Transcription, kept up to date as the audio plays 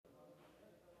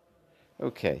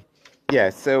Okay.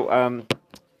 Yeah, so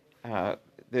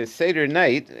the Seder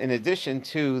night, in addition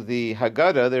to the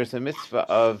Haggadah, there's a mitzvah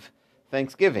of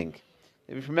Thanksgiving.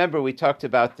 If you remember, we talked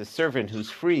about the servant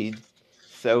who's freed.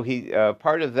 So he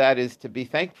part of that is to be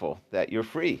thankful that you're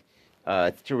free.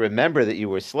 It's to remember that you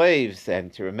were slaves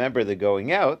and to remember the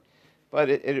going out. But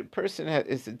a person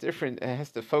is a different,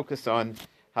 has to focus on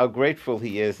how grateful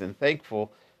he is and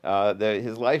thankful that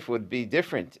his life would be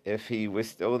different if he was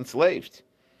still enslaved.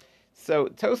 So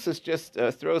Tosas just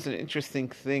throws an interesting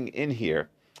thing in here.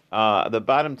 The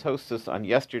bottom Tosas on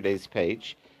yesterday's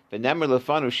page.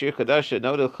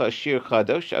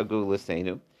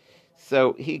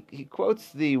 So he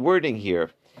quotes the wording here,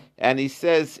 and he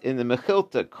says in the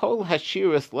Mechilta, Kol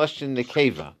Hashiras Lashon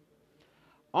Nekeva.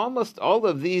 Almost all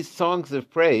of these songs of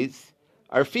praise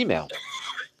are female.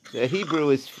 The Hebrew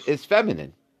is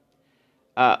feminine.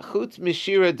 Chutz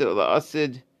Mishira de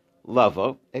La'asid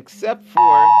Lavo, except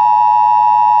for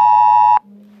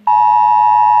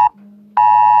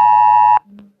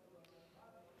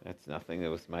that's nothing. It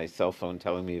was my cell phone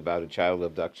telling me about a child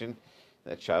abduction.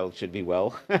 That child should be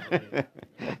well.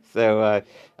 So,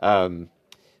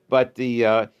 but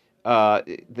the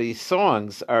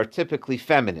songs are typically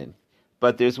feminine.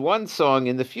 But there's one song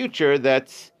in the future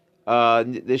that's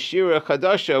the Shira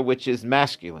Chadasha, which is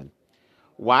masculine.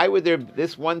 Why would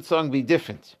this one song be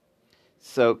different?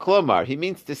 So, Klomar, he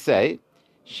means to say,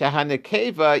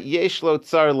 Shahanekeva Yeshlo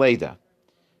Tsar Leda.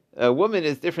 A woman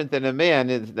is different than a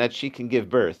man in that she can give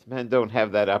birth. Men don't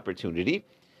have that opportunity.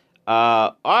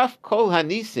 Af Kol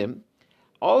Hanisim,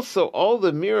 also all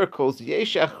the miracles,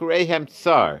 Yesh Achreihem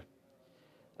Tsar,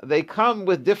 they come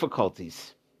with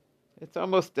difficulties. It's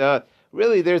almost,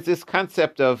 really, there's this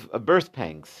concept of birth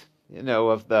pangs,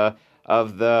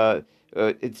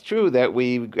 it's true that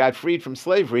we got freed from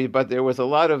slavery, but there was a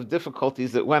lot of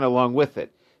difficulties that went along with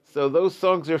it. So those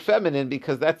songs are feminine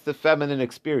because that's the feminine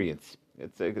experience.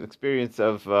 It's an experience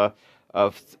of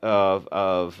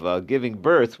giving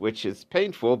birth, which is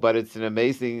painful, but it's an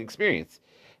amazing experience.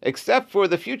 Except for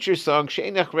the future song,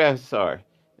 Sheinach Resar.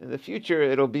 In the future,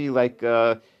 it'll be like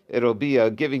it'll be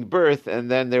giving birth,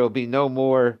 and then there will be no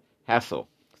more hassle,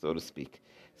 so to speak.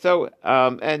 So,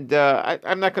 I'm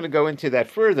not going to go into that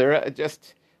further. I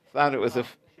just thought it was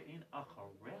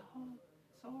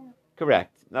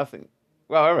correct. Nothing.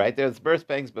 Well, all right. There's birth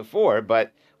pangs before,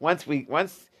 but once, in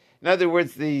other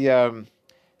words, the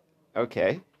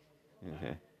okay,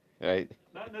 right.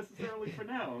 Not necessarily for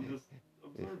now. I'm just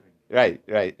observing. Right.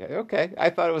 Okay.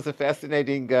 I thought it was a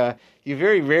fascinating. You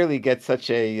very rarely get such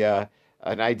an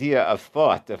idea of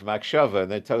thought of makshava in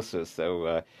the Tosfos.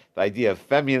 So the idea of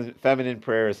feminine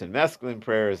prayers and masculine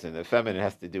prayers, and the feminine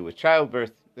has to do with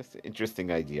childbirth. That's an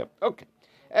interesting idea. Okay.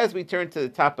 As we turn to the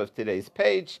top of today's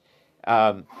page,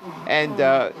 one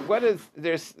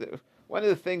of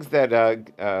the things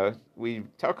that we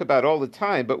talk about all the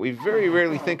time, but we very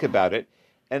rarely think about it,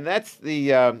 and that's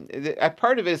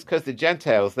part of it is because the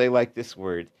Gentiles, they like this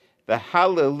word, the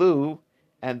hallelu,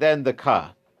 and then the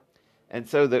ka. And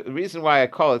so the reason why I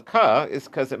call it ka is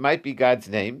because it might be God's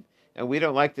name, and we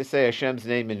don't like to say Hashem's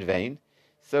name in vain.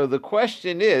 So the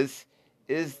question is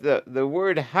the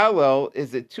word hallel,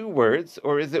 is it two words,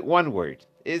 or is it one word?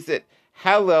 Is it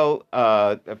hallel,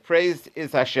 praise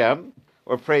is Hashem,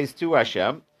 or praise to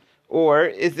Hashem, or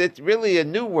is it really a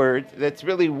new word that's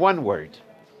really one word?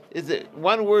 Is it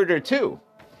one word or two?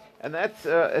 And that's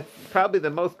it's probably the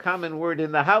most common word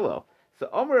in the Hallel. So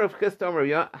Omer of Chista Omer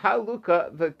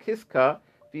Haluka v'kiska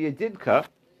v'yedidka.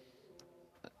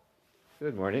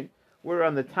 Good morning. We're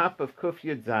on the top of Kuf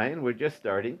Yud Zayin. We're just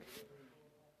starting.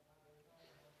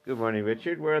 Good morning,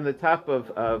 Richard. We're on the top of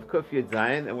Kuf Yud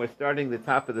Zayin, and we're starting the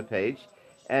top of the page.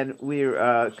 And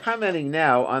we're commenting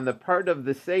now on the part of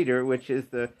the Seder, which is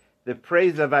the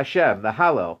praise of Hashem, the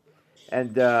Hallel.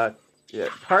 And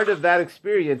part of that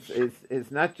experience is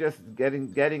not just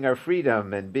getting our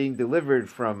freedom and being delivered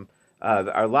from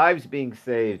our lives being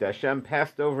saved. Hashem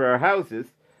passed over our houses,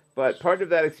 but part of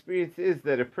that experience is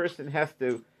that a person has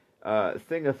to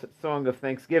sing a song of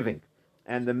thanksgiving.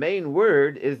 And the main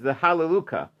word is the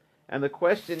Hallelujah. And the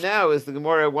question now is the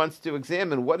Gemara wants to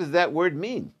examine, what does that word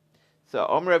mean? So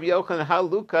Omer Rav Yochanan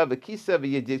Hallelujah v'kisa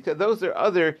v'yedidka.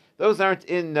 Those aren't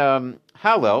in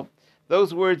Hallel.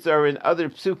 Those words are in other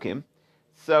psukim.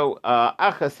 So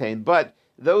achasein, but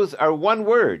those are one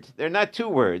word. They're not two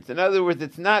words. In other words,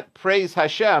 it's not praise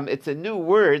Hashem. It's a new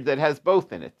word that has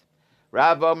both in it.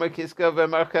 Rav Omer Kiska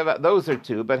v'Markava. Those are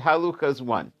two, but Hallelujah is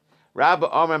one. Rav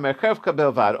Omer Merkavka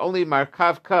Belvad. Only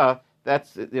Markavka.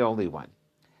 That's the only one.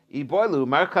 Iboilu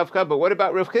Markavka. But what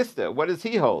about Rav Chisda? What does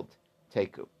he hold?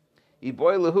 Teku.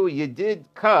 Iboiluhu Yedid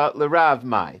Ka L'Rav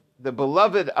Mai. the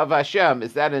beloved of Hashem,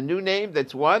 is that a new name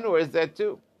that's one, or is that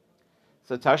two?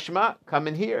 So Tashma, come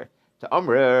in here. To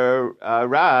Omer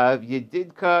Rav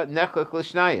Yedidka Nechlech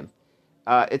L'Shnayim.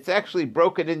 It's actually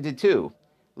broken into two.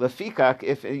 Lefikak,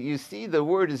 if you see the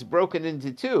word is broken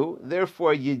into two,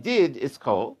 therefore Yedid is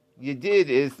Kol. Yedid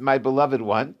is my beloved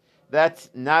one. That's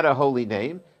not a holy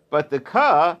name. But the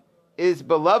Ka is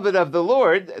beloved of the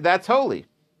Lord. That's holy.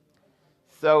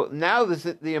 So now this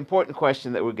is the important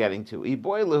question that we're getting to.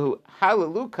 Iboilahu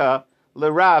Halaluka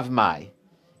L'Rav Mai.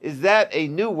 Is that a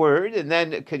new word? And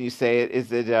then can you say it?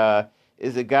 Is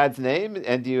it God's name?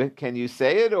 And can you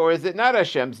say it, or is it not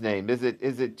Hashem's name? Is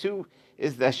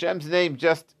the Hashem's name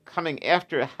just coming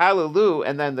after Hallelu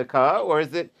and then the Ka, or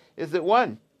is it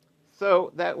one?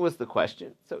 So that was the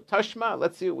question. So Tashma,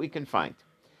 let's see what we can find.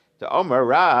 To Omer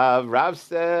Rav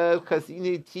said,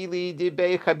 Chazini Tili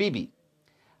Dibe Chabibi.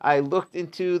 I looked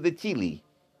into the tea leaves.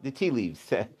 The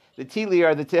Tili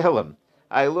are the Tehillim.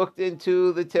 I looked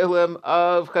into the Tehillim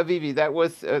of Chavivi. That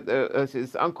was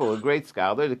his uncle, a great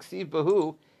scholar. The Ksiv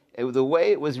Bahu, the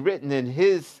way it was written in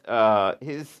his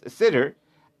siddur,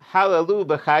 Halalu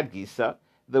b'chad gisa.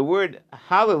 The word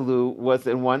Halalu was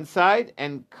on one side,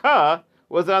 and Ka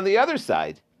was on the other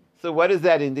side. So what does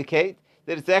that indicate?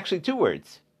 That it's actually two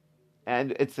words,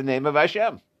 and it's the name of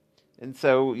Hashem. And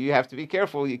so you have to be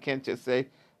careful. You can't just say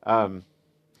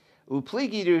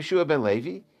Upligi to Yeshua ben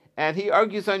Levi. And he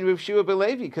argues on Yeshua ben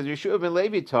Levi, because Yeshua ben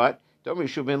Levi taught, don't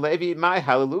Yeshua ben Levi, my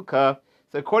Hallelujah.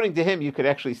 So according to him, you could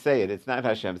actually say it. It's not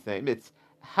Hashem's name. It's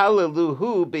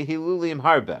Hallelujah behilulim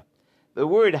harba. The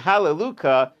word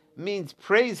Hallelujah means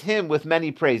praise him with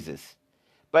many praises.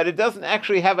 But it doesn't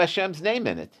actually have Hashem's name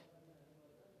in it.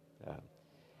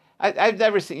 I've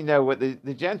never seen, what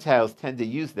the Gentiles tend to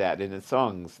use that in the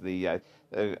songs. I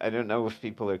don't know if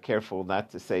people are careful not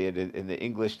to say it in the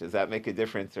English. Does that make a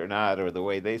difference or not? Or the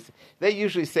way they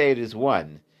usually say it as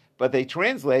one, but they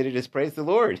translate it as praise the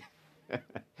Lord.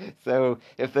 So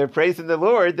if they're praising the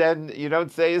Lord, then you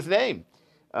don't say his name,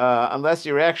 unless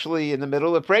you're actually in the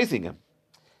middle of praising him.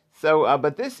 So,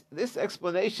 but this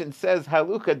explanation says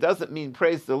Haluka doesn't mean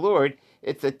praise the Lord.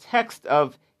 It's a text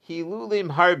of Hilulim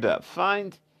Harba.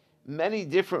 Find many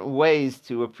different ways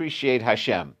to appreciate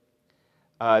Hashem.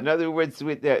 In other words,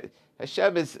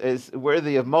 Hashem is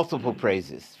worthy of multiple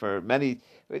praises for many,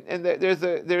 and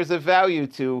there's a value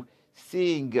to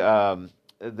seeing the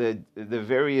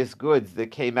various goods that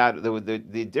came out,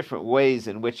 the different ways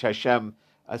in which Hashem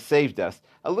saved us.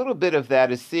 A little bit of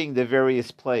that is seeing the various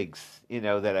plagues,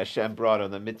 that Hashem brought on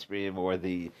the Mitzrayim, or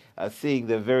the seeing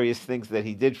the various things that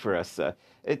He did for us.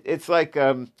 It's like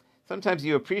sometimes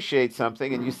you appreciate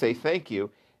something and you say thank you,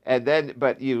 and then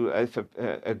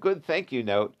a good thank you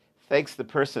note thanks the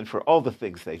person for all the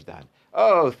things they've done.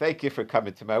 Oh, thank you for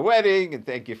coming to my wedding, and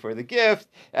thank you for the gift,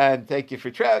 and thank you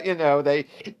for travel.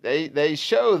 They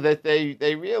show that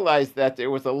they realize that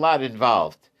there was a lot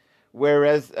involved.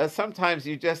 Whereas sometimes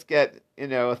you just get,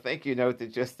 a thank you note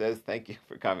that just says thank you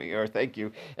for coming, or thank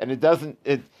you, and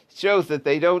it shows that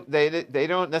they don't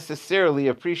necessarily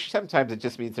appreciate. Sometimes it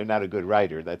just means they're not a good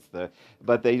writer.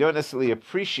 But they don't necessarily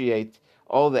appreciate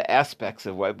all the aspects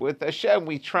of what. With Hashem,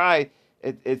 we try.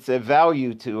 It's a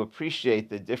value to appreciate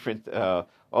the different,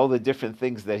 all the different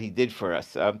things that He did for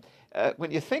us.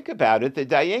 When you think about it, the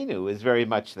Dayenu is very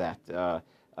much that.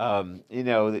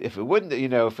 If it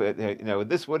wouldn't,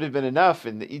 this would have been enough,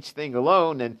 and each thing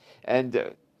alone,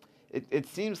 and it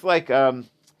seems like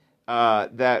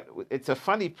that it's a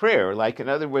funny prayer. Like, in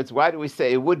other words, why do we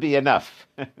say it would be enough?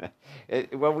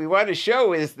 What we want to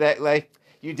show is that, like,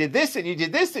 you did this, and you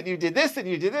did this, and you did this, and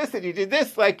you did this, and you did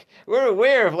this. Like, we're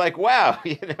aware of, like, wow,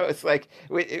 it's like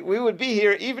we would be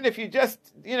here even if you just,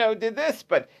 did this.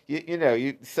 But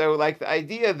so like the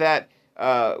idea that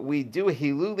we do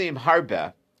Hilulim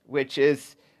Harba, which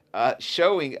is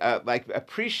showing, like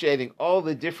appreciating all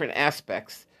the different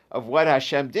aspects of what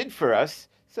Hashem did for us.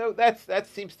 So that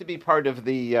seems to be part of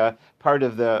the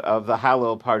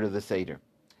Hallel part of the Seder.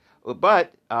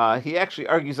 But he actually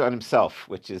argues on himself,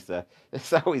 which is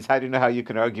it's always, I don't know how you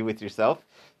can argue with yourself,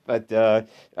 but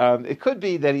it could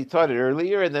be that he taught it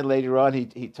earlier and then later on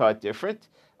he taught different,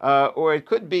 or it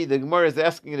could be the Gemara is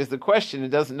asking it as a question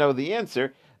and doesn't know the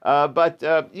answer. But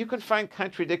you can find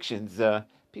contradictions.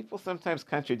 People sometimes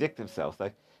contradict themselves.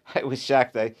 I was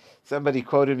shocked. Somebody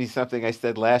quoted me something I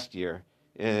said last year.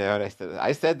 And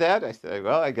I said that? I said,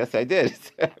 well, I guess I did.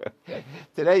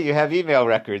 Today you have email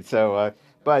records. So,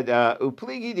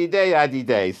 upligi didei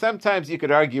adidei. Sometimes you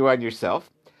could argue on yourself.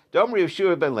 Domri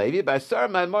Yeshua ben Levi, Basar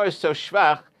Maimor So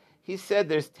Shvach, he said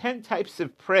there's 10 types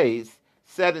of praise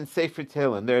said in Sefer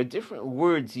Tehillim. There are different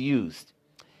words used.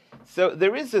 So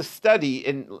there is a study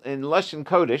in Lashon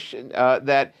Kodesh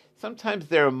that sometimes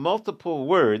there are multiple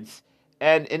words,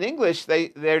 and in English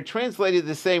they're translated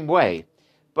the same way,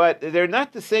 but they're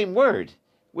not the same word,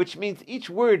 which means each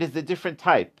word is a different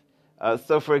type.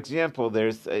 So, for example,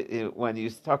 there's when you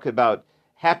talk about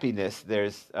happiness,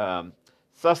 there's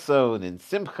sason and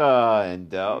simcha and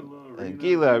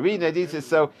gila, rina, disa.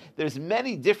 So there's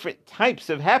many different types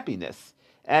of happiness.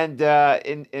 And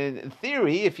in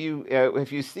theory, if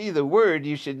you see the word,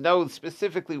 you should know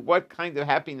specifically what kind of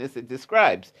happiness it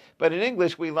describes. But in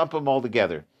English, we lump them all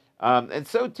together. And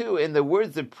so too, in the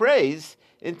words of praise,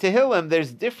 in Tehillim,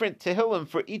 there's different Tehillim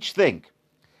for each thing.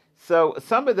 So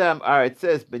some of them are, it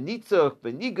says, Benitzuk,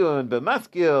 Benigun,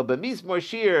 Bemaskil, Bemizmor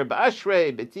Shir,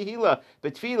 Ba'ashrei, Betihila,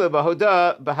 Betfila,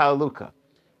 Bahoda, Bahaluka.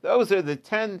 Those are the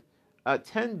 10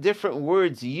 different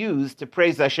words used to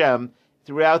praise Hashem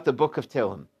throughout the book of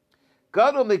Tehillim.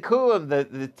 Gadol Mikulam,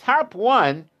 the top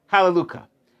one, Hallelujah.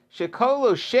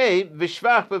 Shekolo Shei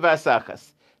Vishvach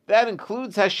B'Vasachas. That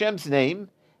includes Hashem's name,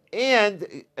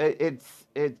 and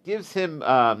it gives him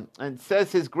and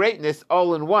says his greatness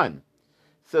all in one.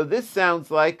 So this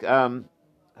sounds like that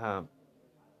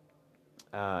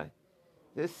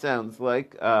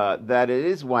it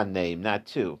is one name, not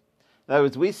two. In other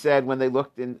words, we said when they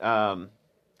looked in,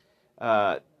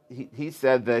 he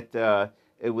said that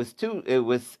it was two. It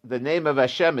was the name of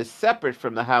Hashem is separate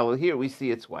from the Hallel. Here we see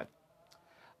it's one.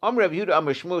 Amr Rav Yehuda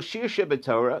Amr Shmuel Shir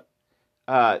Shebetorah.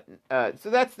 So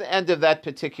that's the end of that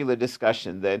particular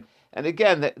discussion then. And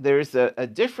again, there's a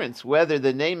difference whether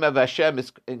the name of Hashem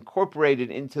is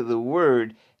incorporated into the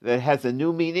word that has a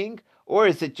new meaning, or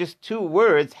is it just two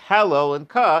words, Hallel and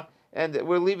Ka, and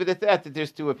we'll leave it at that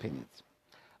there's two opinions.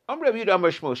 Amr Rav Yehuda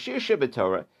Amr Shmuel Shir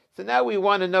Shebetorah. So now we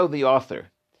want to know the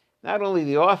author. Not only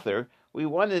the author, we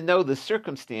want to know the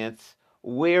circumstance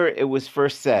where it was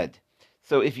first said.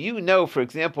 So if you know, for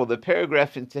example, the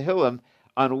paragraph in Tehillim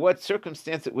on what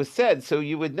circumstance it was said, so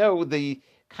you would know the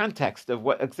context of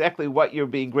exactly what you're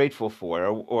being grateful for,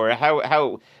 or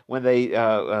how when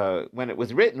it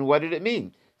was written, what did it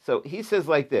mean? So he says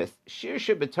like this: Shir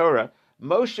Shebetorah,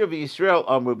 Moshe v'Yisrael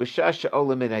Amru b'Shasha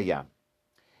Olam min Hayam.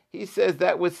 He says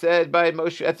that was said by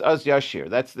Moshe. That's Az Yashir.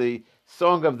 That's the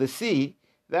song of the sea.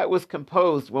 That was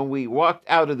composed when we walked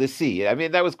out of the sea. I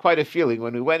mean, that was quite a feeling.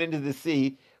 When we went into the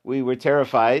sea, we were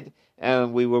terrified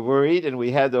and we were worried, and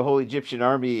we had the whole Egyptian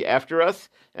army after us,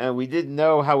 and we didn't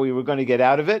know how we were going to get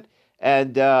out of it.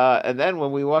 And then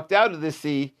when we walked out of the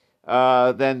sea,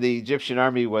 then the Egyptian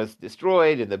army was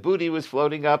destroyed, and the booty was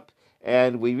floating up,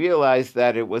 and we realized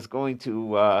that it was going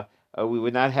to, we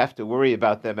would not have to worry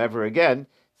about them ever again.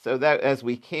 So that as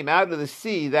we came out of the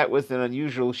sea, that was an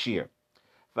unusual shir.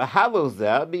 V'halo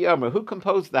zeh b'yomer. Who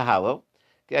composed the halo?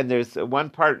 Again, there's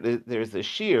one part, there's a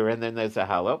shir, and then there's a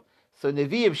halo. So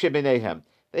Nevi'im shebenehem.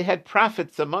 They had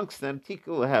prophets amongst them. Tiku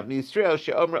lahem Yisrael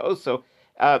she'omer also.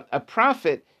 A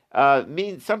prophet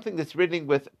means something that's written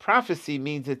with prophecy.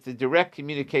 Means it's a direct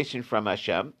communication from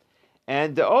Hashem,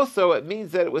 and also it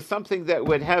means that it was something that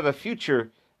would have a future.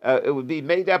 It would be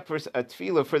made up for a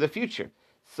tefillah for the future.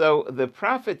 So the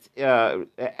prophets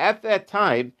at that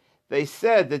time, they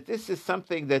said that this is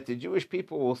something that the Jewish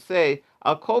people will say,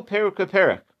 Al kol perek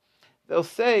perek. They'll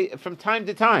say from time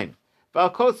to time, Val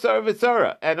kol tzara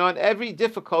v'tzara, and on every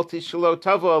difficulty, shelo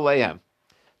tavo aleim.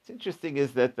 What's interesting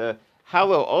is that the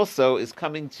Halo also is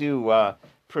coming to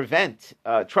prevent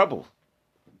trouble.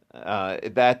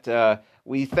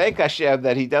 We thank Hashem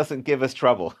that He doesn't give us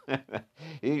trouble,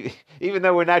 even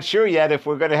though we're not sure yet if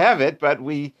we're going to have it. But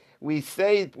we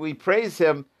praise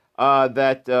Him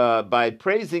that by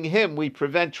praising Him we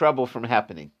prevent trouble from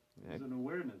happening. There's an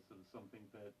awareness of something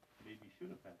that maybe should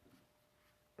have happened.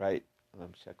 Right.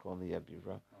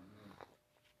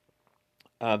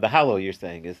 The Halo, you're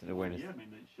saying, is an awareness. Yeah, I mean,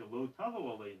 Shelo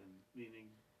Tavo Aleihim, meaning,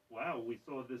 wow, we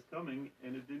saw this coming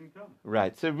and it didn't come.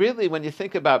 Right. So really, when you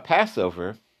think about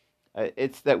Passover,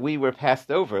 it's that we were passed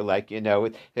over. Like,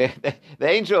 the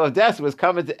angel of death was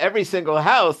coming to every single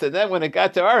house, and then when it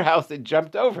got to our house, it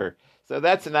jumped over. So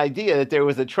that's an idea that there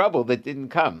was a trouble that didn't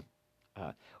come.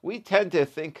 We tend to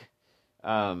think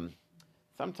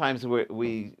sometimes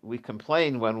we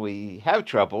complain when we have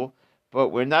trouble, but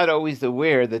we're not always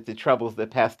aware that the troubles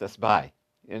that passed us by,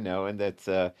 and that's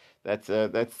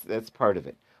part of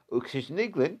it.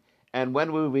 Ukshishniglin, and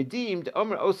when we're redeemed,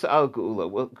 Omer Osa al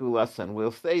Gulasan,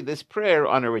 we'll say this prayer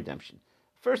on our redemption.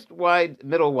 First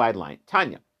middle wide line.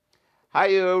 Tanya.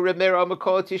 Hayo Remero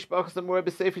Makol Tishbach Samur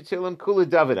B'Sefer Tilim Kula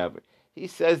David. He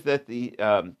says that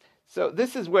so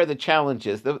this is where the challenge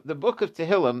is. The book of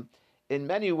Tehillim, in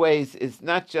many ways, is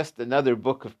not just another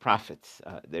book of prophets.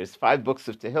 There's 5 books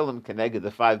of Tehillim, connected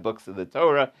the 5 books of the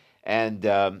Torah,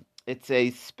 and it's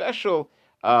a special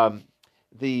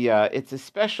it's a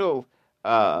special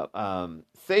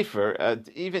sefer,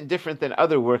 even different than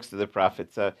other works of the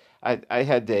prophets. I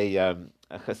had a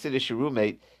Hasidic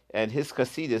roommate, and his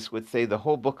Hasidus would say the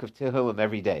whole book of Tehillim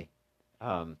every day.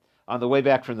 On the way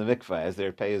back from the mikvah, as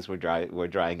their payas were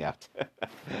drying out.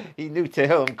 He knew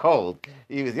Tehillim cold.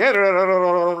 He was, he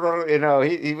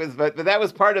was, but that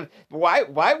was part of,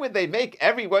 why would they make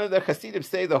every one of the Hasidim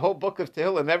say the whole book of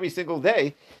Tehillim every single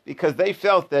day? Because they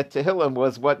felt that Tehillim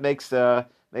was what makes a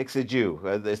Jew.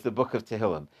 It's the book of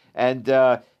Tehillim. And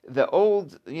the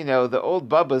old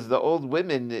bubbas, the old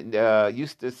women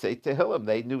used to say Tehillim.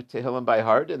 They knew Tehillim by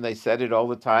heart, and they said it all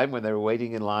the time when they were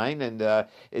waiting in line. And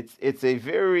it's a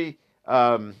very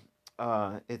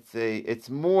it's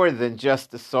more than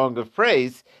just a song of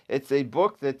praise. It's a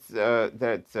book it's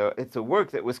a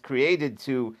work that was created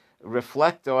to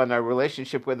reflect on our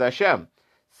relationship with Hashem.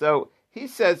 So he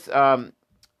says,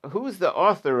 who's the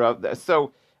author of that?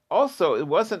 So also, it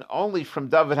wasn't only from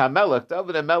David HaMelech.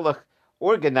 David HaMelech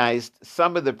organized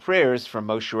some of the prayers from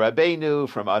Moshe Rabbeinu,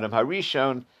 from Adam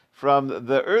HaRishon, from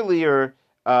the earlier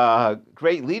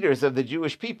great leaders of the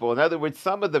Jewish people. In other words,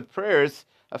 some of the prayers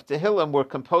of Tehillim were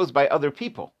composed by other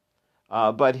people,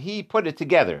 but he put it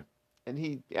together. And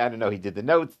he did the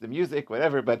notes, the music,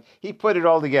 whatever, but he put it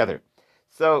all together.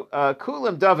 So,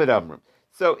 Kulam David Amram.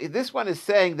 So this one is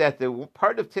saying that the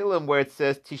part of Tehillim where it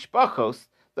says Tishbachos,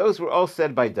 those were all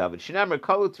said by David. Shinamar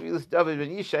kalu tefillas David ben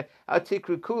Yishai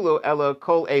atikru kulo ela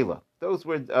kol ela. Those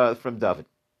were from David.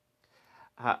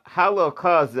 Hallel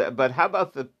cause, but how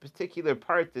about the particular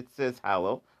part that says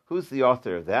Hallel? Who's the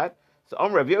author of that? So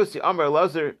Amar Rav Yossi, Amar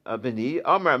Lazar beni,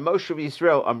 Amar Moshe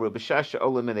Yisrael, Amru b'shasha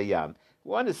olam min hayam.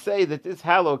 We want to say that this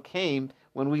Hallel came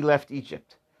when we left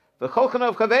Egypt.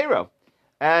 V'cholchanov chaveiro,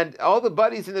 and all the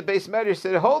buddies in the base matter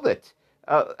said, hold it.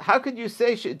 How could you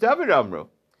say David Amru?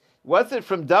 Was it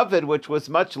from David, which was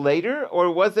much later, or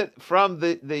was it from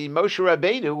the Moshe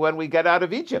Rabbeinu when we got out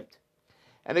of Egypt?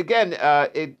 And again,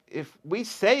 if we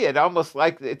say it almost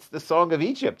like it's the song of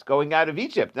Egypt, going out of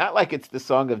Egypt, not like it's the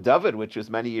song of David, which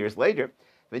was many years later.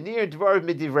 V'nir dvar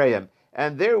midivreim,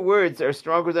 and their words are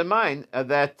stronger than mine.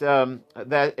 That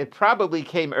it probably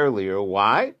came earlier.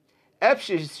 Why?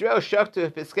 Efsheh Yisrael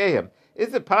shachtu piskeim.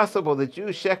 Is it possible that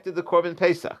Jews shechted the Korban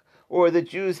Pesach? Or the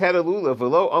Jews had a lulav,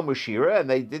 v'lo omushira, and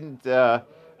they didn't.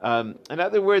 In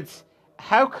other words,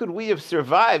 how could we have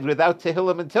survived without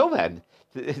Tehillim until then?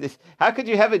 How could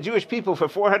you have a Jewish people for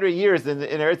 400 years in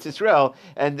Eretz Yisrael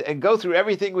and go through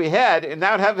everything we had and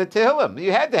not have a Tehillim?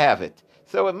 You had to have it.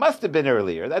 So it must have been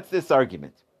earlier. That's this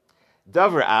argument.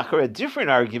 Davar Acher, a different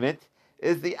argument,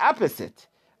 is the opposite.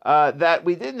 That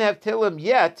we didn't have Tehillim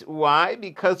yet. Why?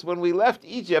 Because when we left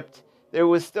Egypt, there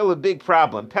was still a big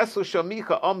problem. Pesel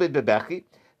shomicha omid bebechi.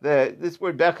 This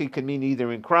word bechi can mean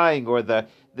either in crying or the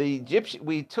Egyptian.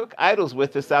 We took idols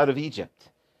with us out of Egypt,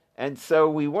 and so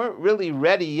we weren't really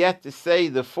ready yet to say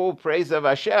the full praise of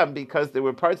Hashem because there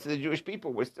were parts of the Jewish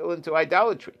people were still into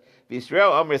idolatry.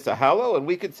 V'Yisrael amris hallel, and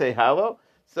we could say hallel.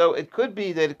 So it could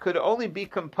be that it could only be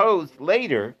composed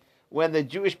later when the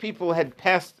Jewish people had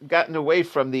gotten away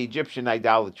from the Egyptian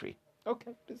idolatry.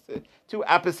 Okay, two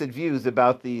opposite views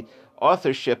about the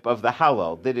authorship of the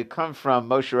Hallel. Did it come from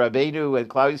Moshe Rabbeinu and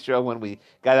Klal Yisrael when we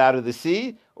got out of the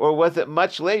sea, or was it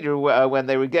much later when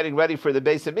they were getting ready for the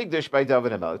Beis HaMikdash by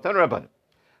David HaMelech? Tan Rabbanan.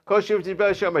 Kol shiv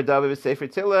tibel shomer David v'sefer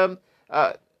Tehillim.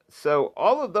 So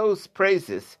all of those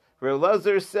praises, Rav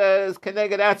Lazar says,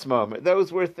 Keneged Atzmo,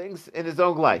 those were things in his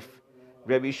own life.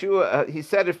 Rabbi Yeshua, he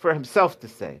said it for himself to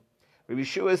say. Rabbi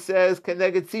Yeshua says,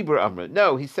 Keneged Tzibur Amra.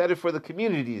 No, he said it for the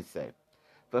community to say.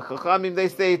 But Chachamim, they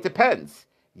say it depends.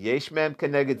 Yesh mem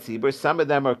keneged tzibur. Some of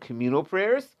them are communal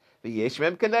prayers. The yesh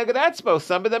mem keneged atzmo.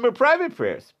 Some of them are private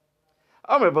prayers.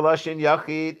 Amar b'lashin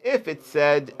yachid. If it's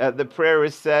said, the prayer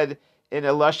is said in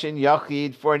a lashin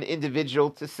yachid for an individual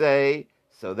to say,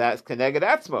 so that's keneged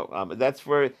atzmo. That's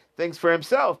for things for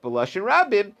himself. B'lashin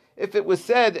rabim. If it was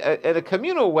said in a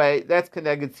communal way, that's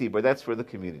keneged tzibur. That's for the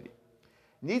community.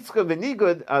 Nitzka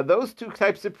v'nigud. Those two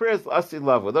types of prayers, lasi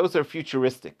lavo. Those are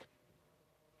futuristic.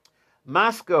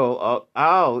 Masko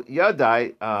al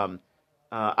yadai al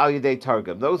yadei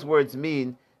targum. Those words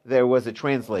mean there was a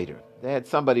translator. They had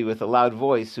somebody with a loud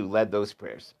voice who led those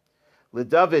prayers.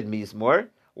 LeDavid mizmor.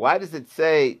 Why does it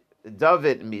say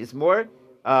David mizmor?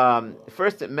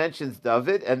 First it mentions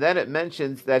David, and then it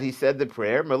mentions that he said the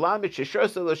prayer. In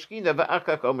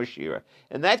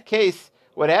that case,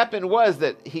 what happened was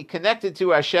that he connected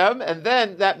to Hashem, and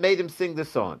then that made him sing the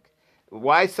song.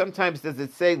 Why sometimes does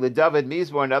it say LeDavid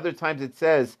Mizmor, and other times it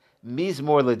says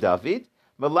Mizmor LeDavid?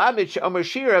 Malamich Omer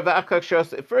Shira v'achak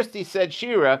shos. First he said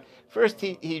Shira. First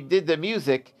he did the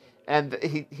music, and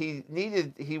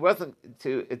he wasn't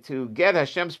to get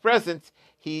Hashem's presence.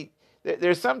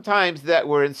 There's some times that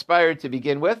we're inspired to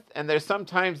begin with, and there's some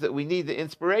times that we need the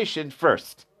inspiration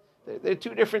first. There are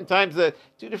two different kinds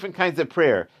of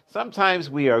prayer. Sometimes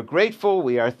we are grateful,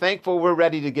 we are thankful, we're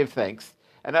ready to give thanks,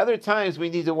 and other times we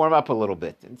need to warm up a little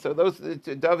bit. And so those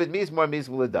David Mizmor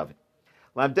Mizmor David.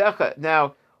 Lamdecha.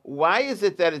 Now, why is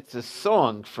it that it's a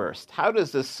song first? How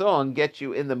does a song get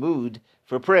you in the mood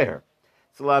for prayer?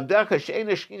 So Lamdecha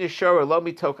she'ena shkina shora lo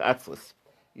mitok atzlus.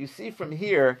 You see from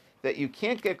here that you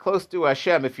can't get close to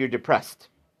Hashem if you're depressed,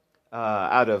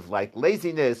 out of like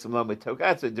laziness,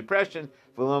 depression,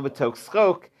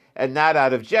 and not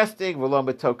out of jesting,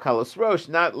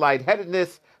 not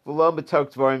lightheadedness,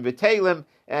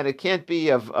 and it can't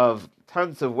be of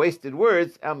tons of wasted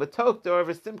words.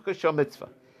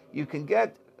 You can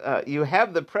get, you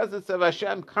have the presence of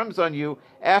Hashem comes on you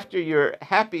after you're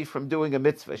happy from doing a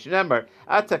mitzvah.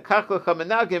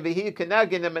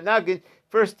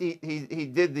 First, he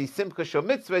did the Simcha Shel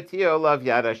Mitzvah, Tiyah Olav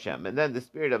Yad Hashem, and then the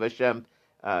Spirit of Hashem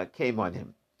came on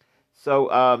him. So,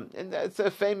 and that's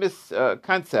a famous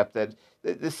concept that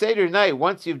the Seder night,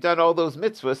 once you've done all those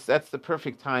mitzvahs, that's the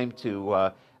perfect time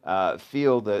to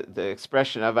feel the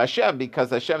expression of Hashem,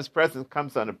 because Hashem's presence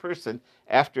comes on a person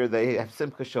after they have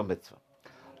Simcha Shel Mitzvah.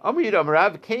 Amar Yud Amar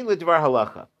Rav, Kain L'Dvar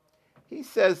Halacha. He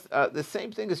says the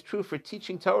same thing is true for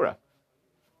teaching Torah,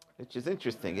 which is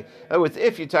interesting. In other words,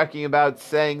 if you're talking about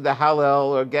saying the Hallel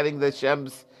or getting the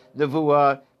Shem's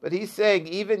Nevuah, but he's saying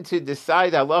even to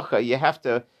decide halacha, you have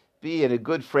to be in a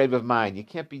good frame of mind. You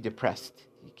can't be depressed.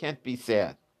 You can't be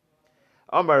sad.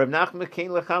 Omar Rav Nachman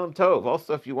Kain L'Chalam Tov.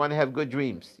 Also, if you want to have good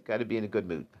dreams, you got to be in a good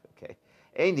mood. Okay.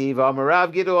 Einiv Omar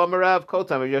Rav Gidol Omar Rav Kol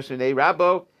Tamar Yoshanei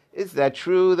Rabo. Is that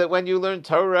true that when you learn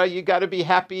Torah, you got to be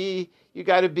happy? You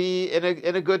got to be in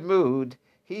a good mood?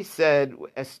 He said,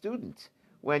 a student,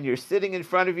 when you're sitting in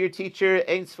front of your teacher,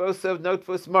 ein sfosav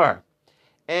notfos mar,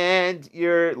 and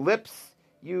your lips,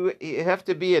 you have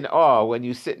to be in awe when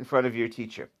you sit in front of your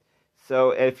teacher.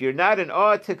 So if you're not in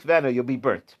awe, tikvena, you'll be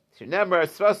burnt. Shnemar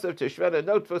sfosav tishvena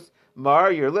notfos mar,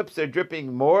 your lips are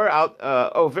dripping more out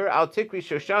over. Al tikri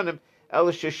shoshanim el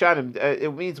shoshanim.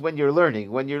 It means when you're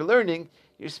learning. When you're learning,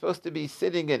 you're supposed to be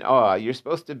sitting in awe. You're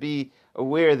supposed to be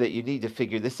aware that you need to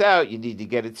figure this out. You need to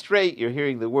get it straight. You're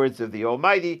hearing the words of the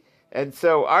Almighty. And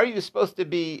so are you supposed to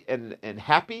be and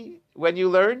happy when you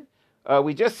learn?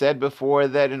 We just said before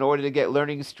that in order to get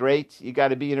learning straight, you got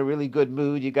to be in a really good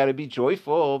mood. You got to be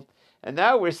joyful. And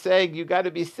now we're saying you got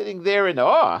to be sitting there in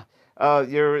awe.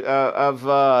 You're of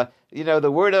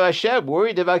the word of Hashem,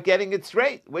 worried about getting it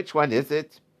straight. Which one is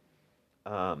it?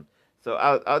 So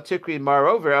al tikri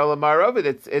marover, al marover,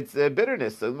 it's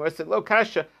bitterness. So more said lo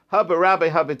kasha haba rabbi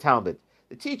haba talmud.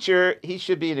 The teacher, he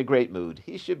should be in a great mood.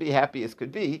 He should be happy as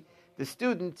could be. The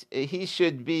student, he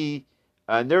should be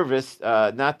nervous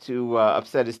not to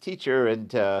upset his teacher. And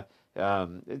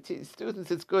students,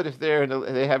 it's good if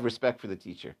they have respect for the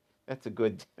teacher. That's a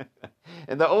good.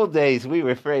 In the old days, we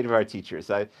were afraid of our teachers.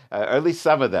 Or at least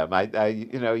some of them. I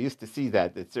used to see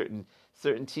that certain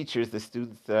teachers, the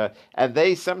students, and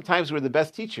they sometimes were the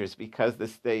best teachers because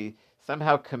they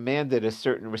somehow commanded a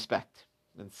certain respect.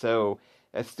 And so,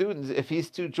 as students, if he's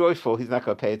too joyful, he's not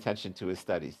going to pay attention to his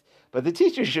studies. But the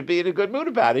teacher should be in a good mood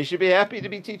about it. He should be happy to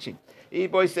be teaching.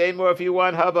 Boy, say more if you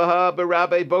want. Ha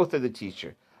rabbi, both are the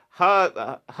teacher.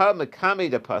 Ha mekame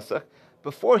de pasuk.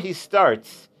 Before he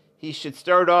starts, he should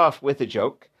start off with a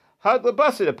joke. Ha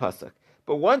labasa de pasuk.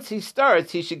 But once he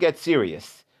starts, he should get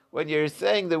serious. When you're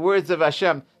saying the words of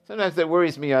Hashem, sometimes that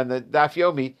worries me on the Daf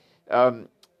Yomi.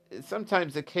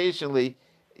 Sometimes, occasionally,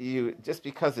 just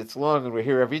because it's long and we're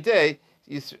here every day,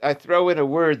 I throw in a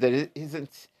word that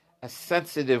isn't a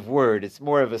sensitive word. It's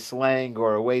more of a slang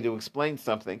or a way to explain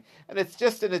something. And it's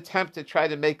just an attempt to try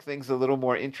to make things a little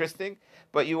more interesting.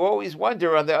 But you always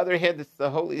wonder, on the other hand, it's the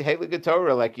holy Heilige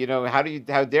Torah, like,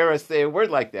 how dare I say a word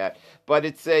like that? But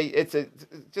it's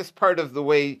just part of the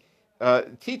way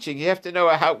teaching. You have to know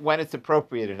when it's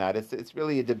appropriate or not. It's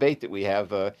really a debate that we have.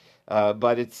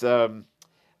 But it's, on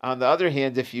the other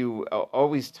hand, if you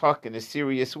always talk in a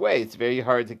serious way, it's very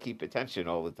hard to keep attention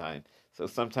all the time. So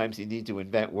sometimes you need to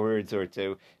invent words or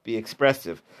to be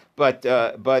expressive. But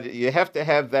you have to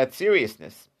have that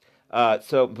seriousness.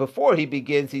 So before he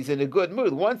begins, he's in a good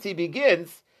mood. Once he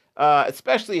begins,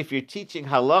 especially if you're teaching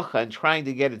halacha and trying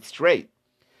to get it straight,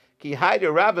 before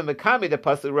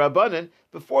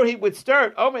he would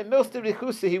start,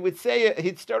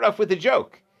 he'd start off with a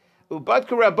joke.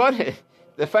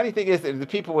 The funny thing is that the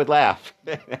people would laugh.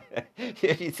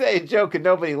 If you say a joke and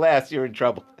nobody laughs, you're in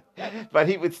trouble. But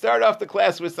he would start off the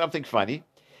class with something funny.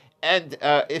 And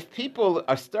if people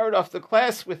start off the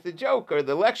class with the joke or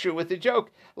the lecture with the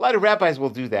joke, a lot of rabbis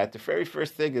will do that. The very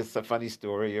first thing is a funny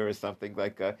story or something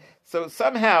like that. So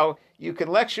somehow you can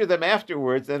lecture them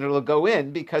afterwards and it'll go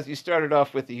in because you started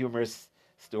off with the humorous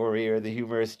story or the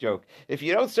humorous joke. If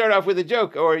you don't start off with a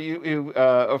joke or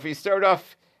or if you start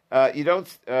off, you don't,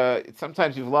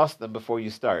 sometimes you've lost them before you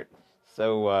start.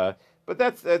 So, but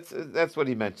that's what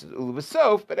he mentioned.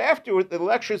 But afterward, the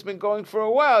lecture's been going for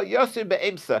a while. Yosef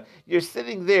be'emsa, you're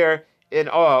sitting there in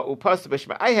awe.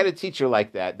 I had a teacher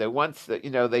like that. That once,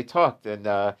 they talked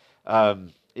and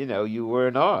you were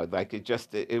in awe. Like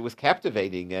it was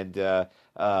captivating, and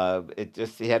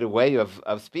he had a way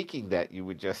of speaking that you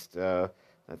would just.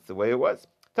 That's the way it was.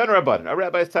 Tana Rabbanan. Our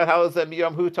rabbis taught Hallel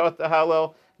Miyom. Who taught the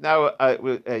Hallel? Now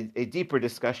a deeper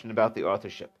discussion about the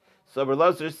authorship. So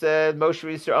Lazar said, Moshe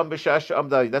Yisrael B'Shasha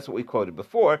Amdali. That's what we quoted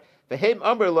before. V'heim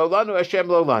Amr Lo Lanu Hashem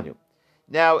Lo Lanu.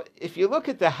 Now, if you look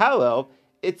at the Hallel,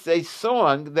 it's a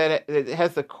song that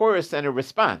has a chorus and a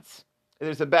response.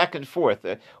 There's a back and forth.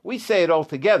 We say it all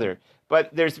together, but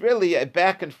there's really a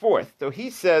back and forth. So he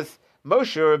says,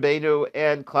 Moshe Rabbeinu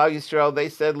and Klal Yisrael, they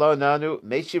said, Lo Nanu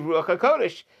Meshiv Ruach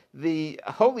HaKodesh. The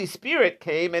Holy Spirit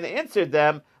came and answered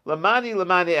them, Lamani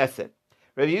Lamani Eset.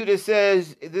 Rabbi Yehuda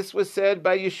says this was said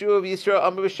by Yeshua of Yisrael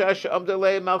Amr B'Shasha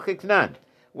Amdalei Malchei Canaan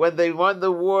when they won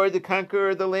the war to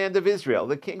conquer the land of Israel,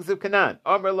 the kings of Canaan.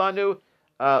 Amr Lanu,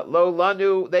 Lo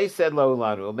Lanu, they said Lo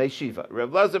Lanu, Meshiva.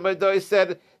 Rabbi Lazar Mardoi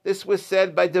said this was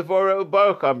said by Devorah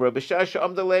Baruch Amr B'Shasha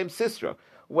Amdalei Sisro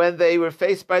when they were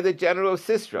faced by the general of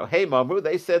Sisro. Hey Mamru,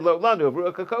 they said Lo Lanu,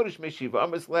 Ruach HaKodesh Meshiva,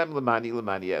 Amr Slam Lamani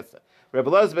Lamani Esa. Rabbi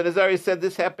Lazar Ben Azariah said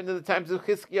this happened in the times of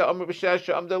Chizkiah Amr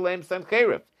B'Shasha Amdalei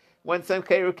Sancheiriv. When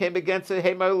Sancheiriv came against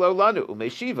Hema Lo Lanu,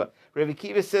 Umeshiva. Rabbi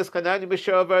Kiva says, Kanani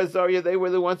B'Shah Azariah, they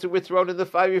were the ones who were thrown in the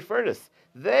fiery furnace.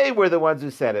 They were the ones who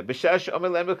said it. B'Shash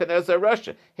Amalem Kanazar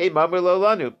Russia. Hey, Mamar Lo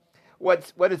Lanu.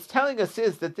 What it's telling us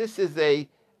is that this is a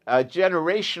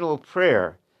generational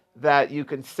prayer that you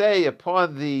can say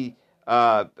upon the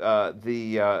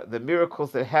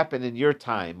miracles that happen in your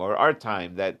time or our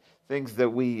time, that things that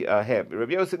we have.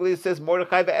 Rabbi Yosef Glili says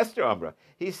Mordechai Esther Amra.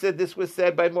 He said this was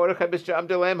said by Mordechai B'Sham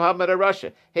Delem Hamad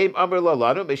Arasha. Heim Amr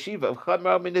Lalanu Meshiva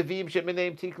Chamar Minavim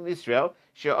Shemeneim Tikkun Israel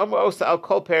She'Amr Osa Al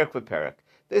Kol Perek V'Perek.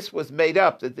 This was made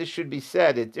up that this should be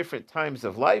said at different times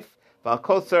of life. Val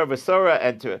Kol Sar V'Sora,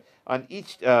 and on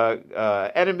each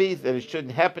enemy, that it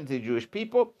shouldn't happen to the Jewish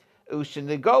people.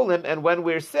 Ushenigolim, and when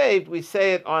we're saved, we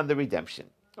say it on the redemption.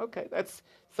 Okay, that's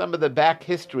some of the back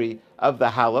history of the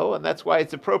Hallel, and that's why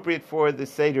it's appropriate for the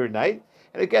Seder night.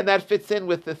 And again, that fits in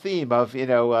with the theme of,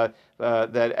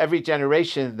 that every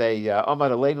generation they, Omar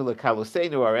Aleinu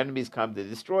L'Kalusenu, our enemies come to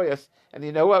destroy us. And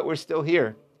you know what? We're still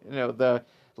here. The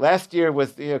last year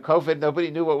was, COVID,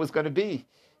 nobody knew what was going to be.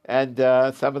 And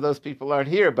some of those people aren't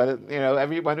here, but,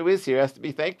 everyone who is here has to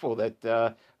be thankful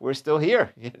that we're still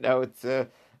here. It's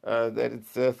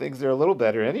things are a little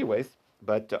better anyways.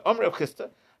 But Omer Chista,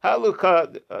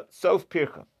 Haluka Sof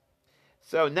Pircha.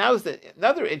 So now is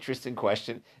another interesting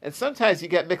question, and sometimes you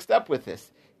get mixed up with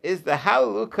this. Is the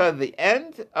Haluka the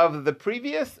end of the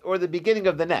previous or the beginning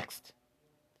of the next?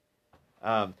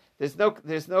 There's no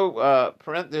commas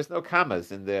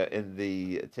in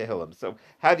the Tehillim. So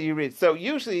how do you read? So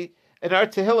usually in our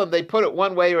Tehillim they put it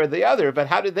one way or the other, but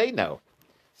how do they know?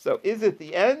 So is it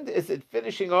the end? Is it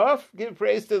finishing off? Give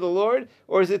praise to the Lord,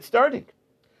 or is it starting?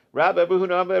 Rabbi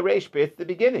Abuhuna Reish, it's the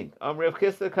beginning.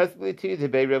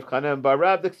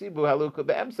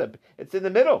 It's in the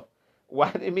middle.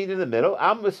 What do you mean in the middle?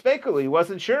 Am Musfekuli, he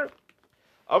wasn't sure.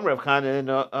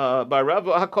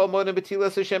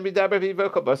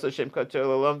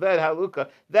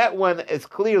 That one is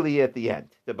clearly at the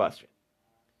end, the Basra.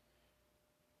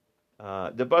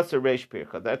 The Basra Reish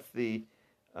Pircha, that's the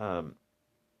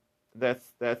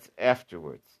that's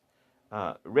afterwards.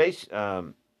 Reish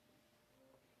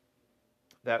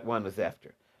that one was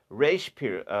after. Reish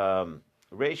Pircha,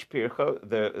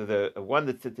 the one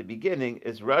that's at the beginning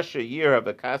is Rasha Year of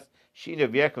Akas Shina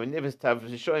V'Yakum Nivis Tav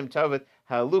Shoim Tavet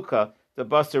Haluka the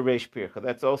Basar Reish Pircha.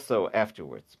 That's also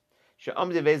afterwards.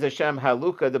 Sha'am Devez Hashem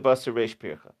Haluka the Basar Reish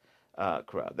Pircha.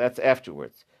 That's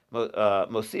afterwards.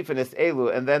 Mosifanis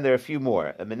Elu, and then there are a few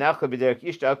more. Menachla B'derek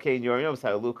Yishtal Kein Yorim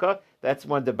Haluka. That's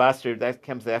one the Basar that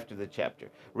comes after the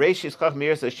chapter. Reish Yishchach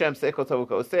Miras Hashem Seichel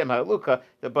Tovuka Osem Haluka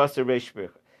the Basar Reish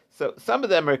Pircha. So some of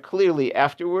them are clearly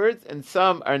afterwards, and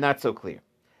some are not so clear.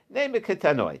 Name it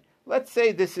Ketanoi. Let's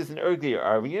say this is an earlier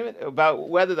argument about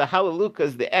whether the Hallelujah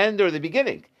is the end or the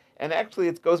beginning. And actually,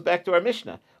 it goes back to our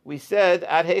Mishnah. We said,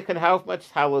 Ad Heichen, how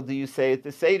much Hallel do you say at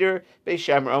the Seder?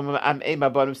 Beishamar Am Ema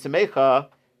Banim Semecha.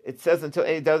 it says until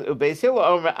it does Beis Hillel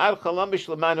Omer ad Chalamish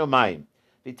Lemanu Mayim.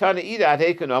 Vitana Ida ad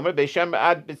Heikon Omer Beishem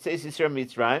ad B'Tzeis Yisrael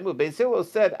Mitzrayim. Beis Hillel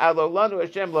said Alo Lanu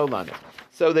Hashem Lo Lanu.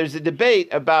 So there's a debate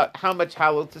about how much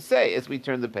Hallel to say as we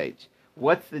turn the page.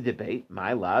 What's the debate?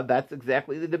 My love, that's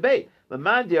exactly the debate.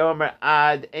 Lamandi Omer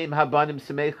ad Eim Habanim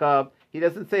Semecha. He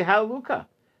doesn't say Hallelujah.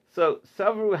 So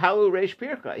Savru Halu Reish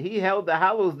Pircha. He held the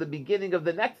Hallel is the beginning of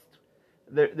the next.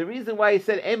 The reason why he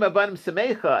said Eim Habanim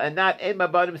Semecha and not Eim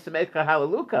Habanim Semecha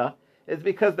Hallelujah is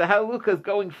because the Hallelujah is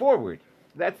going forward.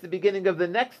 That's the beginning of the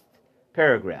next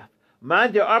paragraph.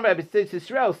 Mandi Omer B'Tzeis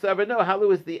Yisrael Savru no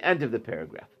Halu is the end of the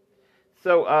paragraph.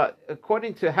 So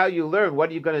according to how you learn, what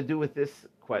are you going to do with this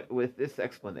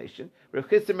explanation? Rav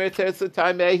Chisda Meir Teretz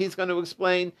L'Taimei, he's going to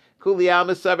explain Kuliyam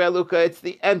Savar Luka. It's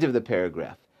the end of the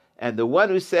paragraph. And the one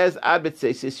who says Ad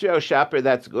B'Tzeis Yisrael Shaper,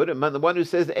 that's good. And the one who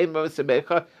says Ein Mo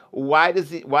Semecha, why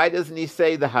doesn't he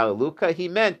say the Hallelujah? He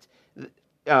meant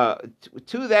to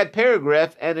that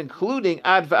paragraph and including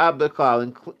Ad V'Ab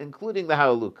B'Klal, including the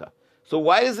Hallelujah. So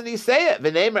why doesn't he say it?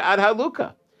 V'Neimer Ad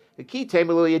Hallelujah. The key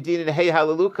Temelu Yadin and Hey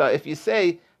Hallelujah. If you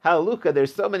say Hallelujah,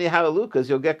 there's so many Hallelujahs,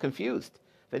 you'll get confused.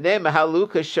 V'Neimer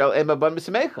Hallelujah shel Ein Habanim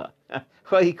Semecha.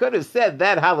 Well, he could have said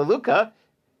that Hallelujah.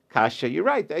 Kasha, you're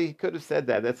right. He could have said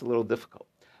that. That's a little difficult.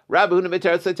 Rabbi Huna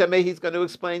Teretz L'Taimei, he's going to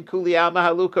explain Kuli Alma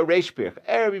Hallelujah Reish Pircha.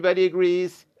 Everybody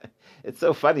agrees. It's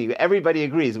so funny. Everybody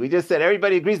agrees. We just said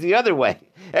everybody agrees the other way.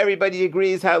 Everybody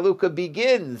agrees Hallelujah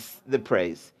begins the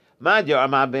praise.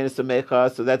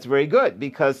 So that's very good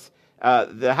because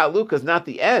the Hallelujah is not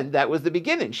the end. That was the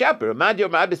beginning.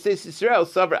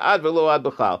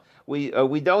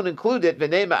 We don't include it.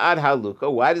 V'neima ad Hallelujah.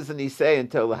 Why doesn't he say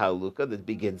until the Hallelujah that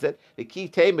begins it?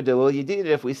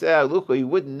 If we say Hallelujah, you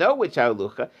wouldn't know which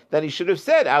Hallelujah. Then he should have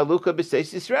said Hallelujah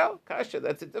b'Tzeis Yisrael. Kasha,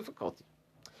 that's a difficulty.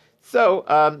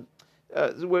 So,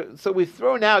 so we've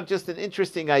thrown out just an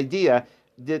interesting idea.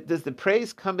 Does the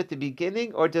praise come at the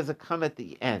beginning or does it come at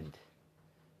the end?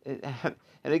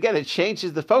 And again, it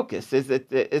changes the focus. Is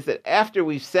it after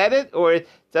we've said it, or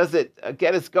does it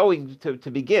get us going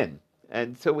to begin?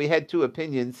 And so we had two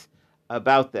opinions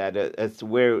about that as to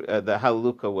where the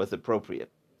Hallelujah was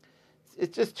appropriate.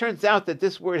 It just turns out that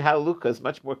this word Hallelujah is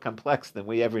much more complex than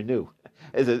we ever knew.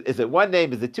 Is it one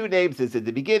name? Is it two names? Is it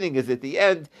the beginning? Is it the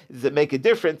end? Does it make a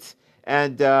difference?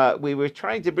 And we were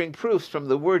trying to bring proofs from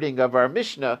the wording of our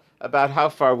Mishnah about how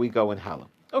far we go in Hallel.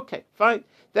 Okay, fine.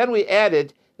 Then we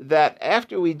added that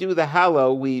after we do the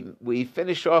Hallel, we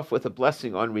finish off with a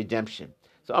blessing on redemption.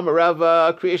 So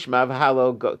Amarava Kriyishmav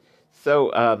Hallel go.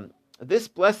 So this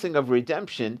blessing of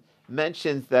redemption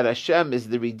mentions that Hashem is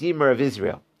the Redeemer of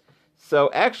Israel.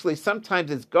 So actually, sometimes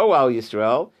it's Goal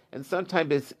Yisrael, and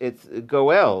sometimes it's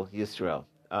Goel Yisrael.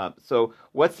 So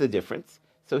what's the difference?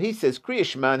 So he says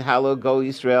Kriyishman Hallel Goal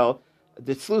Yisrael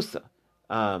Ditzlusa.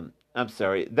 I'm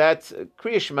sorry, that's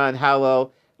Kriyishman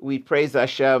Hallel. We praise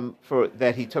Hashem for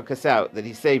that He took us out, that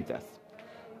He saved us.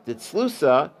 The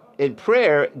tzlusa in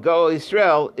prayer, Goal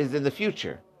Yisrael, is in the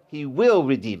future. He will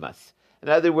redeem us. In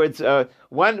other words,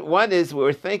 one is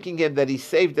we're thanking Him that He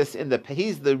saved us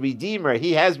He's the Redeemer.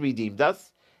 He has redeemed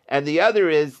us, and the other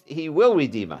is He will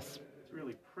redeem us. It's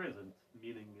really present,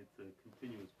 meaning it's a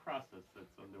continuous process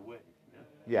that's underway.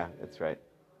 Yeah, that's right.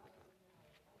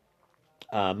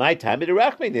 My time at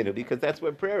because that's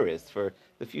what prayer is for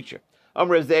the future.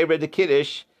 Amr Zera the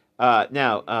Kiddush.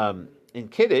 Now, in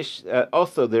Kiddush,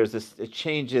 also there's a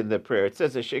change in the prayer. It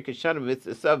says,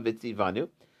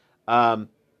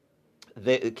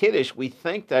 the Kiddush, we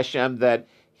thanked Hashem that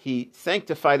He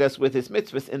sanctified us with His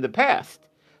mitzvahs in the past.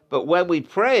 But when we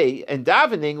pray and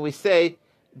davening, we say,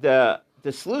 the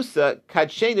slusa,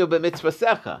 kadshenu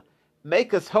b'mitzvasecha.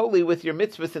 Make us holy with your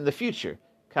mitzvahs in the future.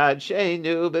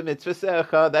 Kadshenu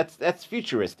b'mitzvasecha. That's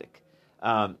futuristic.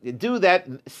 Do that,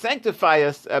 sanctify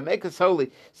us, make us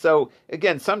holy. So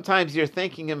again, sometimes you're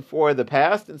thanking Him for the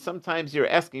past, and sometimes you're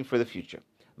asking for the future.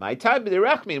 My time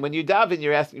b'derachmin, when you daven,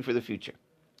 you're asking for the future.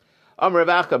 Amar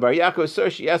Rav Acha bar Yaakov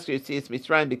Sorshi Yasku Yitzias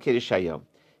Mitzrayim b'Kiddush Hayom.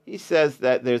 He says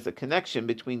that there's a connection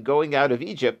between going out of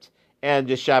Egypt and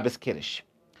the Shabbos Kiddush.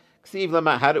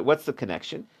 What's the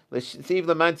connection? It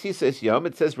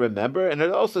says remember, and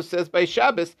it also says by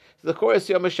Shabbos, the chorus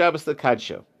Yom Shabbos the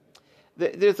Kadsho.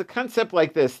 There's a concept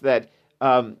like this, that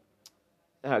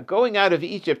going out of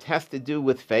Egypt has to do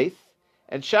with faith,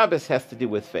 and Shabbos has to do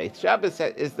with faith. Shabbos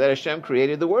is that Hashem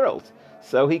created the world.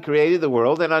 So He created the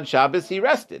world, and on Shabbos He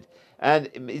rested.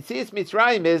 And Yitzias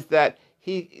Mitzrayim is that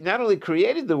He not only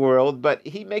created the world, but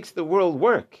He makes the world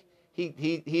work.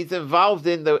 He's involved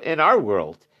in our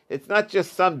world. It's not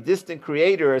just some distant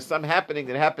creator or some happening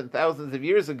that happened thousands of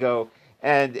years ago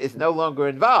and is no longer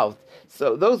involved.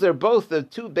 So those are both the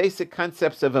two basic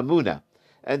concepts of Emunah.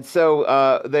 And so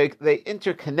they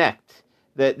interconnect.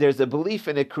 That there's a belief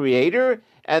in a creator,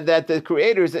 and that the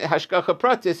creator's hashgacha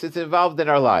pratis is involved in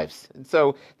our lives. And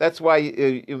so that's why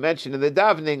you mentioned in the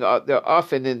davening,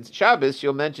 often in Shabbos,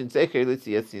 you'll mention Zecher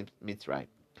L'Tzias Mitzrayim.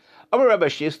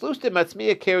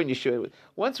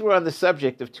 Once we're on the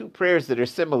subject of two prayers that are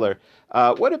similar,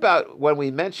 what about when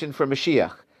we mention for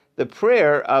Mashiach the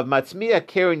prayer of Matzmiya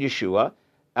Keren Yeshua?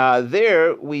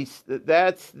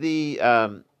 That's the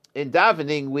in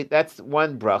davening that's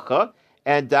one bracha,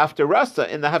 and after Rasa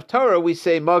in the Haftarah we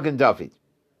say Magen David,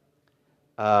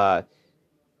 and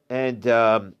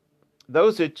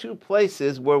those are two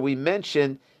places where we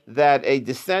mention that a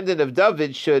descendant of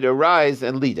David should arise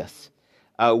and lead us.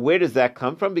 Where does that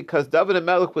come from? Because David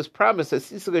HaMelech was promised that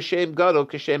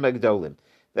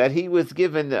he was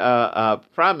given a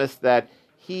promise that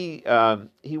he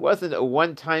wasn't a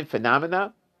one-time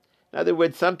phenomena. In other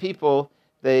words, some people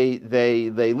they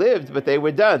lived, but they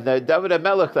were done. The David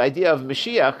HaMelech, the idea of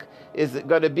Mashiach, is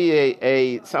going to be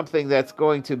a something that's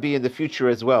going to be in the future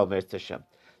as well. Me'ez Hashem.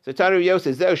 So Tanu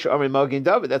Yosef Zeh Shomri Magen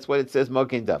David. That's what it says,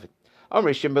 Magen David.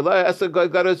 Amri Shembalai Asa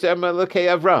Gadol Zerma Lekei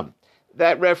Avram.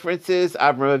 That references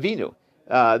Avram Avinu,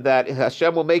 that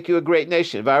Hashem will make you a great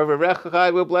nation. I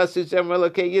will bless you.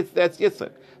 That's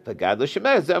Yitzchak.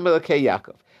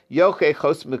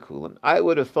 I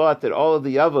would have thought that all of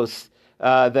the avos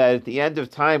that at the end of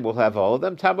time will have all of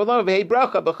them. The Avram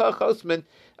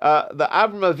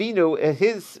Avinu,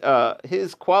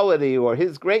 his quality or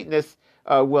his greatness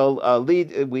will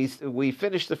lead. We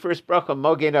finish the first bracha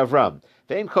Mogen Avram.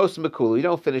 You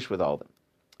don't finish with all of them.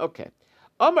 Okay.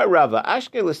 Omar Rava,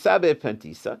 Ashke L'Sabe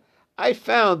Pantisa, I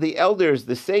found the elders,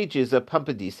 the sages of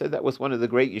Pampadisa, that was one of the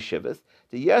great yeshivas,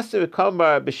 the Yasser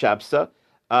Kamar B'Shabsa,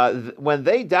 when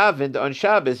they davened on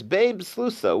Shabbos, Bein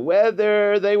B'Slusa,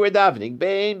 whether they were davening,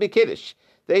 Bein B'Kiddush,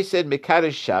 they said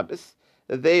Mekadosh Shabbos,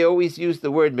 they always used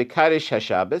the word Mekadosh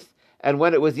HaShabbos, and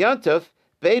when it was Yantov,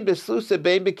 Bein B'Slusa,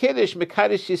 Bein B'Kiddush,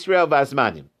 Mekadosh Yisrael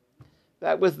Vazmanim.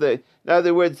 That was in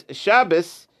other words,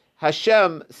 Shabbos,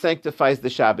 Hashem sanctifies the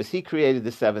Shabbos. He created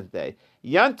the seventh day.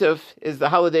 Yantov is the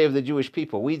holiday of the Jewish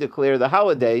people. We declare the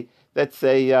holiday. That's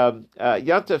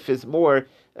Yantov is more.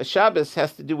 Shabbos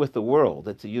has to do with the world.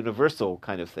 It's a universal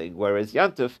kind of thing, whereas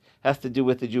Yantov has to do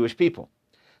with the Jewish people.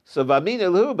 So Vamin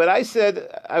Elhu, but I said,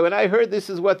 when I heard this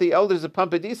is what the elders of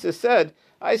Pampadisa said,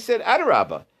 I said,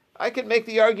 Adarabba, I can make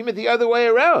the argument the other way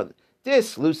around.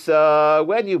 This, Lusa,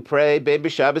 when you pray, Bein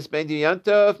b'Shabbos, Bein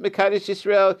Yantov, Mekadosh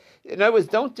Yisrael. In other words,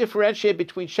 don't differentiate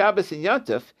between Shabbos and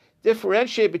Yantov.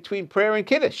 Differentiate between prayer and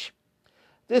Kiddush.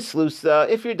 This, Lusa,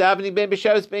 if you're davening Bein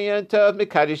b'Shabbos, Bein Yantov,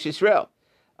 Mekadosh Yisrael.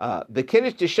 The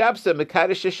Kiddush to Shabbos,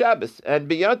 Mekadosh to Shabbos, and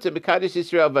B'Yantov, Mekadosh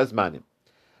Yisrael Vazmanim.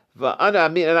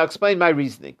 And I'll explain my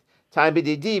reasoning. Time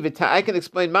b'Didi, I can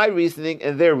explain my reasoning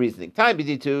and their reasoning. Time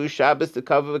b'Ditu, Shabbos to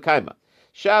Kavah V'Kaima.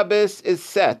 Shabbos is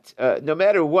set, no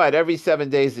matter what, every 7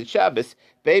 days at Shabbos,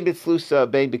 Bein b'Tzlusa,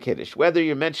 Bein b'Kiddush. Whether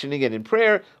you're mentioning it in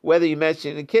prayer, whether you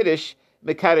mention it in Kiddush,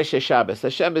 Mekadosh HaShabbos.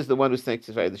 Hashem is the one who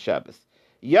sanctifies the Shabbos.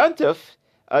 Yantov,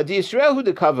 the Yisrael who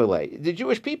dekavale. The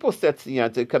Jewish people sets the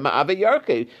Yantov, Kama Ave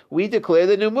Yarke. We declare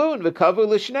the new moon, V'kavu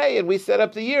l'shnei, and we set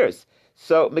up the years.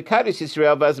 So, Mekadosh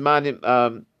Yisrael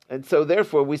v'azmanim, and so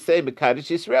therefore we say Mekadosh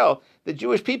Yisrael. The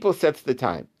Jewish people sets the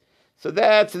time. So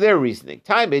that's their reasoning.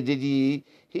 Time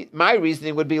my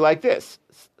reasoning would be like this: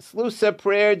 Slusa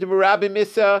prayer d'Rabbi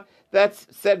Misa, that's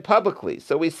said publicly.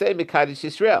 So we say Mekadosh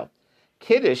Yisrael.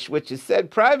 Kiddush, which is said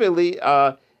privately,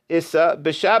 Issa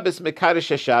b'Shabbos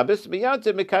Mekadosh HaShabbos,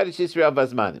 Miyanta Mekadosh Yisrael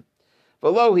Vazmanim.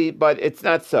 Velohi, but it's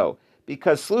not so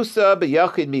because Slusa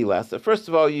b'Yachid Milah. So first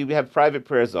of all, you have private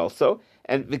prayers also,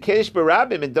 and v'Kiddush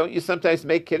b'Rabbim, and don't you sometimes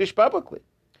make Kiddush publicly?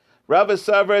 Rava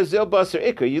Savar Zil Basar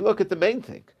Ikar. You look at the main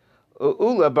thing.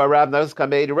 Ula barab nas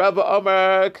kameid Rava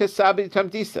Omar Kasabi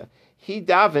Tamdisa. He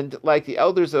davened like the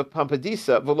elders of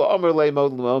Pampadisa. V'lo Omar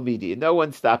le'mod l'momidi. No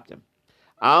one stopped him.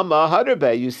 Alma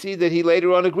Hadarbe. You see that he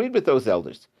later on agreed with those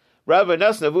elders. Rava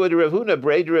Nasna Vuad Rav Huna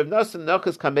Breder Rav Nasan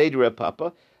Nakas Kameid Rav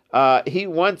Papa. He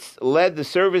once led the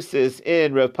services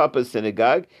in Rav Papa's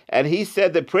synagogue, and he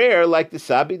said the prayer like the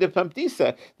Sabi de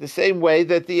Pamdisa, the same way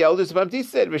that the elders of Pamdisa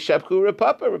said. V'shapchu Rav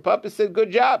Papa. Rav Papa said, "Good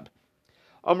job."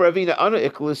 Ravina Anu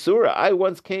Ikla Sura. I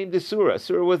once came to Sura.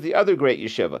 Sura was the other great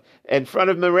yeshiva in front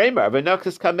of Meremar,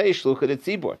 V'nakas Kamei Shluchat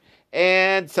Tzibor.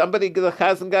 And somebody, the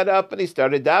Chazan, got up and he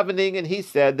started davening, and he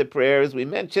said the prayers we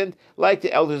mentioned, like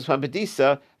the elders of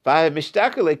Pampadisa,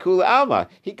 V'mishtaka Kula Alma.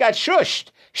 He got shushed.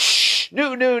 Shh,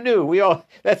 no. We all,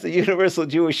 that's a universal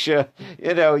Jewish, you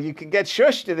can get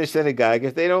shushed in the synagogue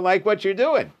if they don't like what you're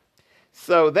doing.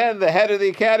 So then the head of the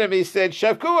academy said,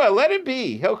 Shavkua, let it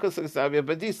be. Hilchos Chasavia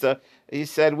Badisa. He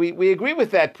said, we agree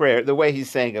with that prayer, the way he's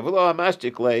saying it.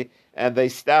 And they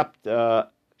stopped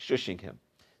shushing him.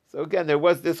 So again, there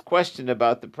was this question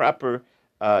about the proper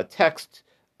text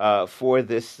for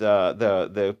this,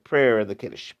 the prayer and the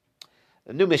Kiddush.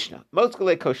 A new Mishnah.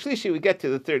 Motzkele Koshlishi, we get to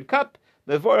the third cup.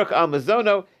 Mevorach al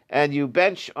Mazono, and you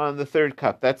bench on the third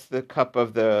cup. That's the cup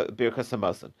of the Birkas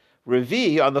HaMazon.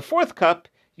 Revi, on the fourth cup,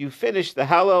 you finish the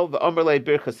Hallel, the Omerle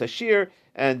Birkas Hashir,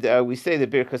 and we say the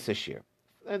Birkas Hashir.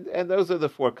 And those are the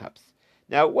 4 cups.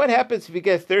 Now, what happens if you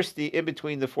get thirsty in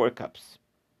between the 4 cups?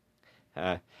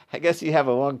 I guess you have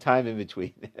a long time in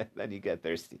between, then you get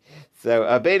thirsty.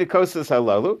 So, Beta Kosas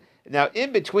Halalu. Now,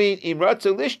 in between,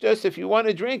 Imratzu Lishtos, if you want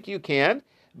to drink, you can,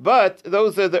 but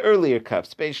those are the earlier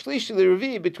cups. Bein Shlishi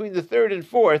L'Revi, between the 3rd and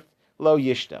 4th, Lo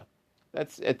Yishta.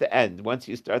 That's at the end. Once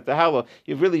you start the Hallel,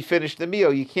 you've really finished the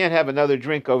meal. You can't have another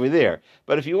drink over there.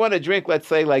 But if you want to drink, let's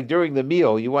say, like during the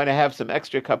meal, you want to have some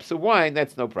extra cups of wine,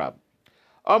 that's no problem.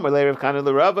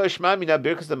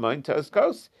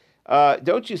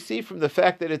 Don't you see from the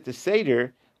fact that at the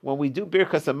Seder, when we do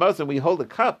Birkas HaMazon, we hold a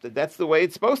cup, that's the way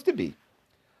it's supposed to be?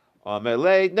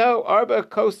 No, Arba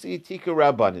Kosi Tika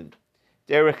Rabbanin,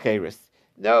 Derech Cheres.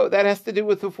 No, that has to do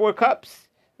with the 4 cups.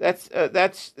 That's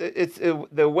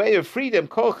the way of freedom.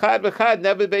 Kol Chad V'Chad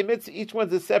Never Bei Mitzvah. Each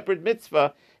one's a separate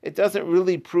mitzvah. It doesn't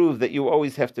really prove that you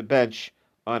always have to bench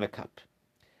on a cup.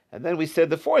 And then we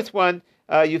said the 4th one,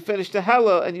 you finish the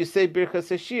Hallel and you say Birkas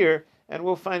Hashir, and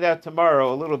we'll find out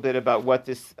tomorrow a little bit about what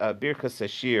this Birkas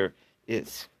Hashir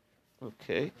is.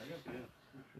 Okay.